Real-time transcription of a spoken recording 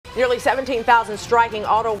Nearly 17,000 striking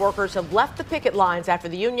auto workers have left the picket lines after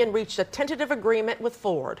the union reached a tentative agreement with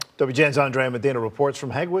Ford. WGN's Andrea Medina reports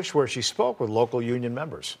from Hegewisch, where she spoke with local union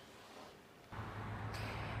members.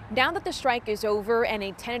 Now that the strike is over and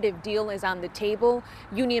a tentative deal is on the table,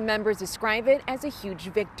 union members describe it as a huge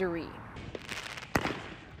victory.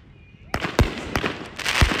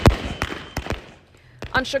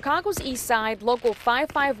 On Chicago's east side, local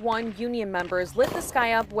 551 union members lit the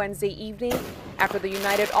sky up Wednesday evening after the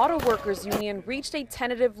United Auto Workers Union reached a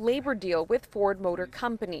tentative labor deal with Ford Motor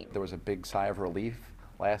Company. There was a big sigh of relief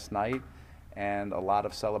last night and a lot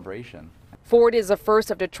of celebration. Ford is the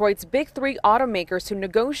first of Detroit's big three automakers to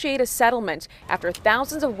negotiate a settlement after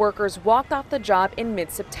thousands of workers walked off the job in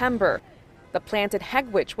mid-September. The plant at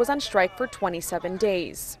Hegewisch was on strike for 27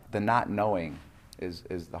 days. The not knowing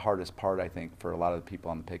is the hardest part, I think, for a lot of the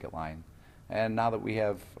people on the picket line. And now that we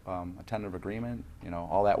have a tentative agreement,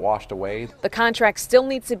 all that washed away. The contract still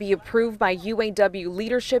needs to be approved by UAW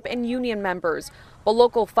leadership and union members. But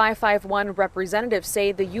local 551 representatives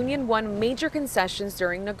say the union won major concessions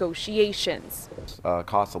during negotiations.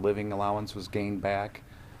 Cost of living allowance was gained back.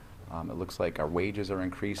 It looks like our wages are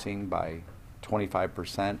increasing by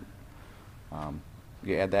 25%.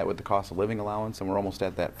 You add that with the cost of living allowance, and we're almost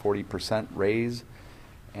at that 40% raise.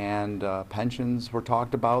 And pensions were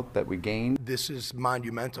talked about that we gained. This is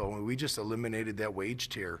monumental. We just eliminated that wage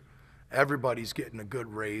tier. Everybody's getting a good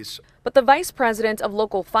raise. But the vice president of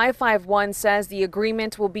Local 551 says the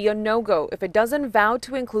agreement will be a no-go if it doesn't vow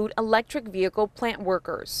to include electric vehicle plant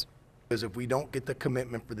workers. Because if we don't get the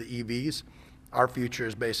commitment for the EVs, our future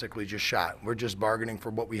is basically just shot. We're just bargaining for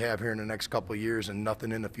what we have here in the next couple of years and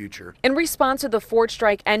nothing in the future. In response to the Ford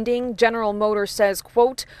strike ending, General Motors says,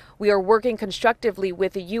 quote, "We are working constructively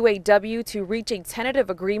with the UAW to reach a tentative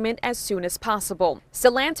agreement as soon as possible."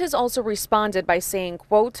 Stellantis also responded by saying,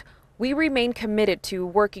 quote, "We remain committed to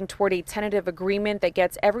working toward a tentative agreement that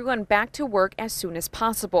gets everyone back to work as soon as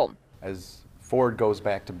possible." As Ford goes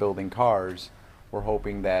back to building cars, we're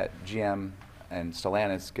hoping that GM and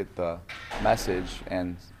Stellantis get the message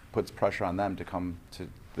and puts pressure on them to come to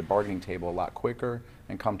the bargaining table a lot quicker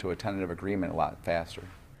and come to a tentative agreement a lot faster.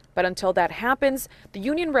 But until that happens, the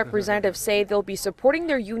union representatives say they'll be supporting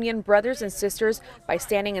their union brothers and sisters by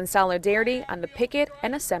standing in solidarity on the picket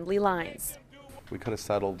and assembly lines. We could have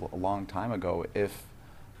settled a long time ago if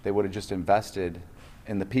they would have just invested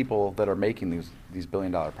in the people that are making these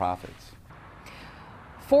billion-dollar profits.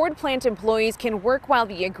 Ford plant employees can work while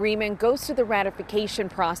the agreement goes through the ratification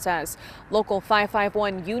process. Local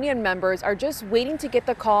 551 union members are just waiting to get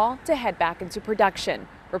the call to head back into production.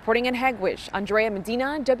 Reporting in Hegewisch, Andrea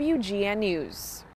Medina, WGN News.